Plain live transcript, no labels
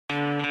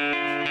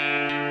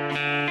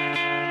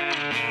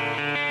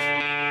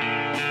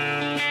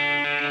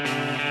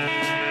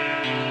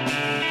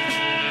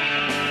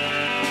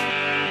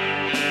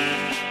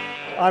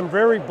I'm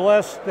very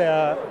blessed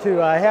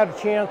I had a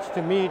chance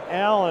to meet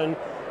Alan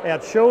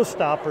at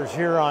Showstoppers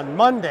here on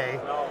Monday,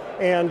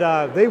 and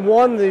they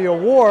won the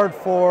award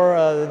for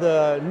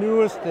the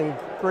newest and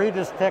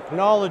greatest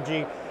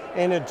technology,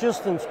 and it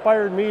just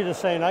inspired me to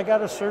say, I got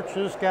to search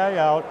this guy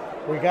out.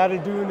 We got to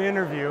do an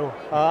interview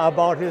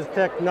about his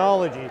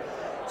technology.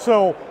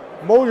 So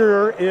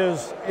Moasure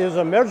is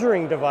a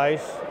measuring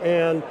device,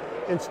 and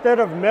instead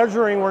of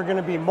measuring, we're going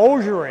to be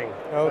Moasuring,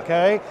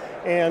 okay?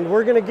 And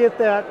we're going to get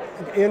that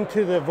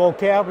into the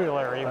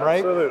vocabulary, right?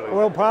 Absolutely.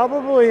 We'll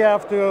probably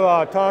have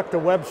to talk to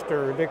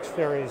Webster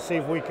Dictionary to see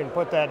if we can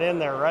put that in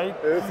there, right?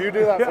 If you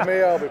do that for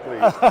me, I'll be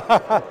pleased.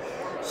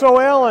 So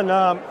Alan,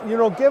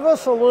 give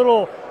us a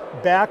little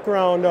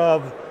background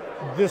of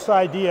this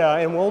idea,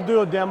 and we'll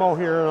do a demo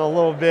here in a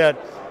little bit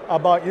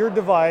about your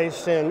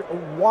device, and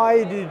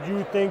why did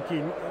you think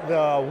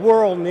the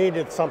world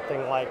needed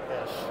something like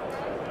this?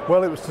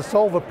 Well, it was to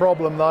solve a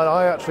problem that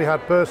I actually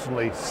had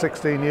personally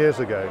 16 years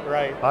ago.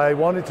 Right. I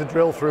wanted to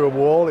drill through a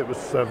wall. It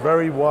was a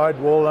very wide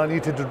wall. I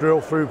needed to drill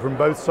through from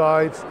both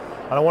sides,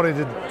 and I wanted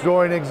to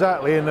join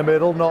exactly in the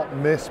middle, not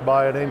miss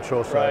by an inch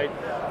or so. Right.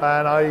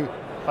 And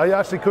I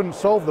actually couldn't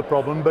solve the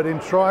problem, but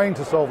in trying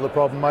to solve the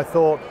problem, I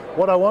thought,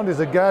 what I want is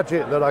a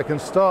gadget that I can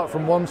start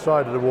from one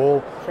side of the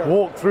wall, sure,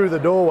 walk through the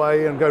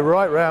doorway and go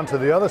right round to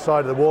the other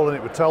side of the wall, and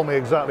it would tell me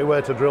exactly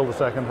where to drill the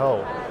second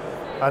hole.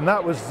 And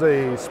that was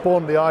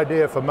spawned the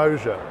idea for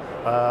Moasure.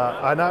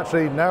 And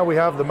actually now we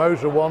have the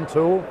Moasure One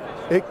tool.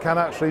 It can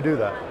actually do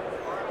that.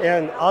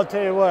 And I'll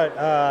tell you what,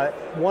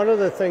 one of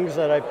the things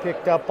that I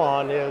picked up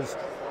on is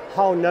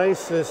how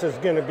nice this is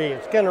going to be.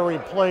 It's going to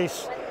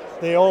replace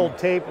the old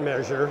tape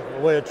measure,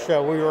 which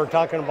we were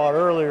talking about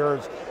earlier.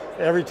 Is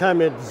every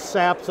time it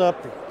saps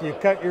up, you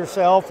cut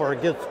yourself or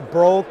it gets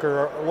broke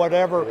or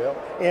whatever.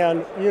 Yep.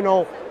 And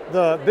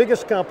the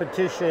biggest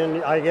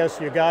competition, I guess,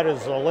 you got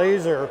is the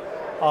laser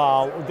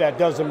that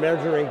does the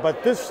measuring,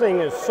 but this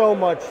thing is so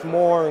much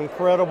more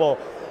incredible.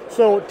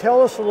 So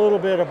tell us a little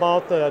bit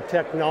about the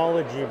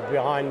technology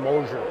behind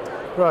Moasure.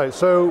 Right,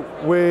 so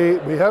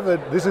we have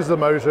this is the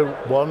Moasure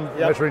One, yep,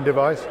 measuring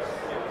device.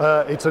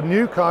 It's a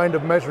new kind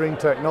of measuring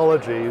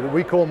technology that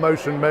we call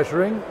motion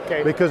measuring,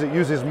 okay, because it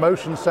uses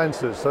motion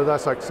sensors, so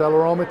that's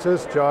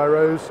accelerometers,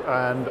 gyros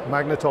and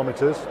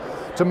magnetometers,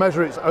 to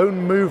measure its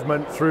own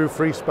movement through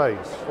free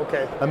space.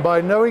 Okay. And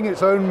by knowing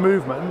its own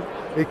movement,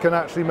 it can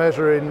actually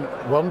measure in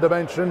one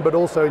dimension, but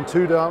also in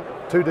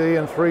 2D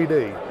and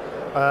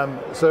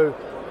 3D. So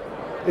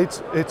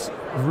it's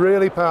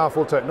really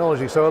powerful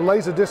technology. So a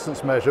laser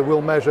distance measure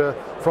will measure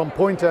from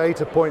point A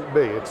to point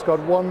B. It's got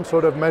one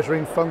sort of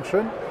measuring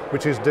function,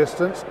 which is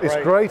distance. It's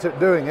right, great at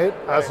doing it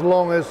as right,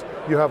 long as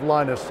you have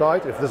line of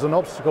sight. If there's an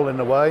obstacle in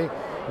the way,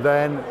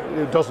 then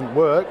it doesn't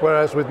work.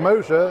 Whereas with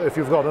Moasure, if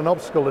you've got an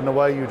obstacle in the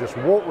way, you just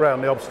walk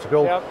around the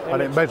obstacle, yep,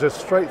 and it measures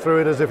straight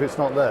through it as if it's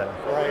not there.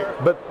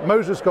 Right. But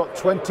Moasure's got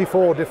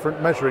 24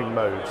 different measuring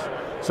modes.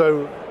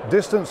 So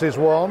distance is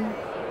one,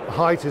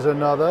 height is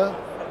another,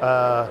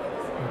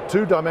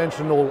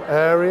 two-dimensional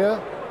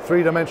area,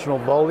 three-dimensional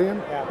volume.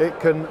 Yeah. It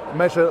can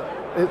measure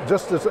it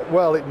just as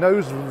well. It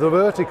knows the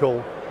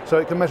vertical, so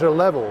it can measure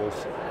levels,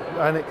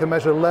 and it can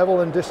measure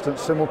level and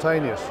distance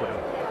simultaneously.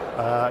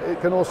 It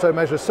can also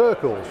measure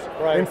circles.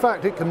 Right. In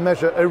fact, it can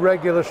measure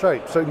irregular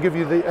shapes, so it can give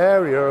you the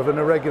area of an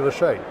irregular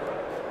shape.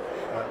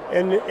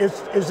 And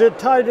is it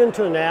tied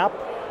into an app?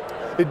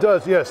 It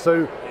does, yes.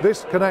 So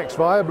this connects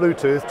via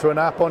Bluetooth to an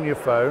app on your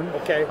phone,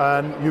 okay,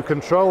 and you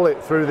control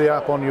it through the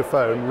app on your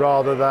phone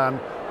rather than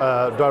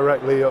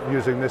directly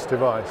using this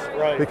device.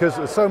 Right. Because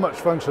there's so much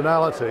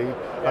functionality,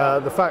 yeah,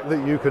 the fact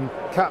that you can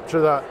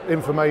capture that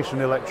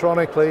information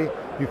electronically,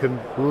 you can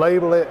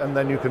label it, and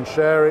then you can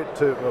share it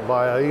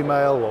via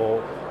email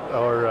or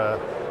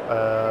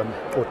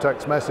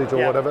text message or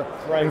yeah, whatever.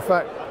 right. In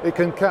fact, it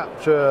can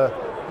capture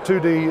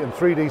 2D and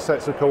 3D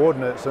sets of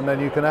coordinates, and then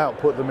you can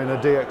output them in a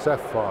DXF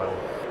file.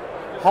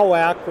 How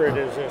accurate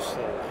is this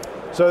thing?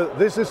 So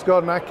this has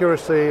got an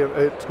accuracy,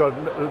 it's got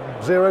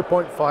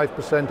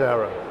 0.5%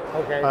 error.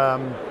 Okay.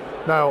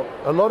 Now,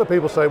 a lot of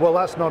people say, well,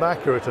 that's not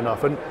accurate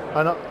enough, and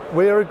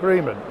we're in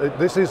agreement.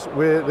 This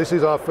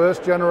is our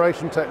first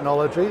generation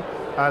technology.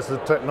 As the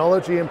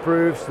technology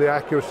improves, the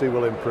accuracy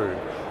will improve.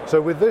 So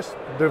with this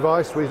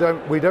device, we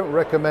don't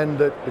recommend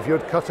that if you're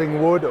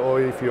cutting wood or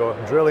if you're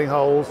drilling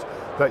holes,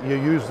 that you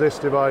use this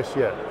device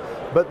yet.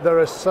 But there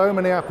are so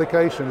many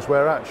applications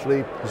where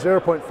actually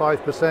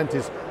 0.5%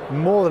 is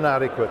more than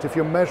adequate. If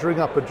you're measuring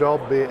up a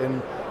job, be it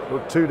in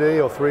 2D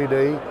or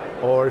 3D,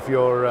 or if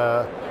you're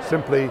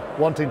simply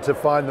wanting to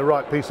find the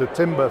right piece of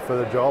timber for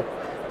the job,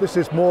 this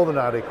is more than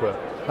adequate.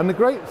 And the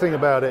great thing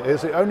about it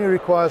is it only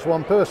requires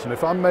one person.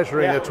 If I'm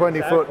measuring a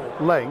 20-foot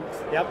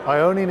length, yep, I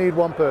only need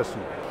one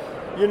person.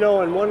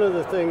 And one of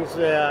the things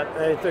that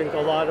I think a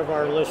lot of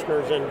our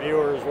listeners and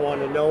viewers want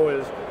to know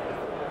is,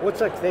 what's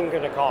that thing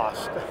going to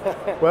cost?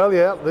 Well,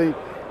 yeah, the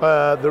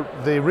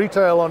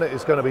retail on it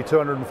is going to be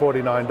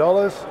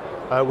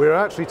 $249. We're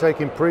actually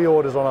taking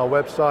pre-orders on our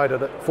website at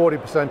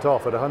 40%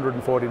 off at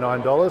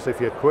 $149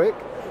 if you're quick.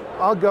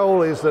 our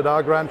goal is that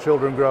our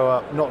grandchildren grow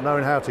up not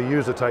knowing how to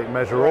use a tape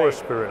measure or a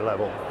spirit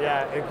level.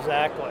 Yeah,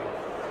 exactly.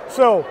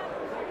 So,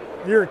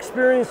 your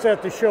experience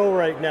at the show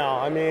right now,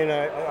 I mean,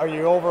 are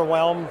you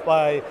overwhelmed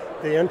by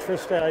the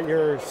interest that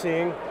you're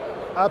seeing?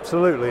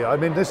 Absolutely. I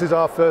mean, this is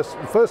our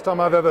first time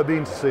I've ever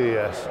been to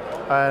CES,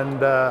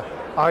 and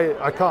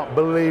I can't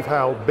believe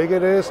how big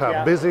it is,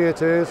 how busy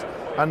it is,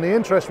 and the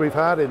interest we've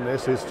had in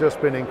this has just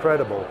been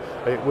incredible.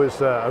 It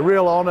was a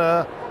real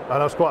honor, and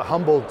I was quite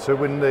humbled to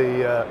win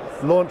the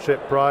Launch It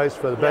Prize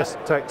for the best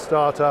tech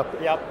startup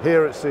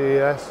here at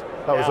CES.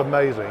 That was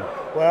amazing.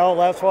 Well,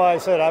 that's why I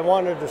said I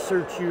wanted to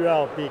search you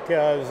out,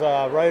 because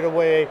right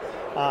away,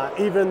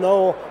 even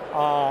though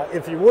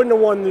if you wouldn't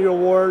have won the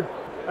award,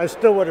 I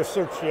still would have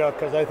searched you out,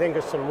 because I think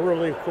it's some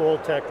really cool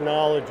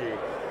technology.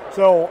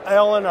 So,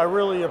 Alan, I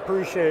really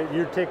appreciate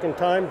you taking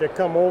time to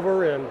come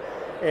over and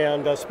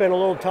spend a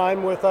little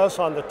time with us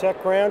on the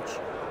Tech Ranch.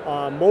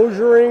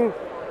 Moasuring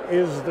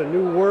is the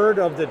new word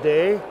of the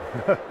day,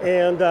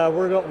 and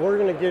we're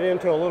going to get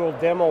into a little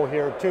demo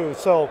here too.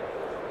 So,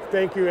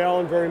 thank you,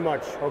 Alan, very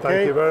much. Okay.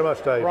 Thank you very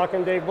much, Dave.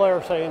 Rockin' Dave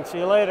Blair saying, see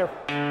you later.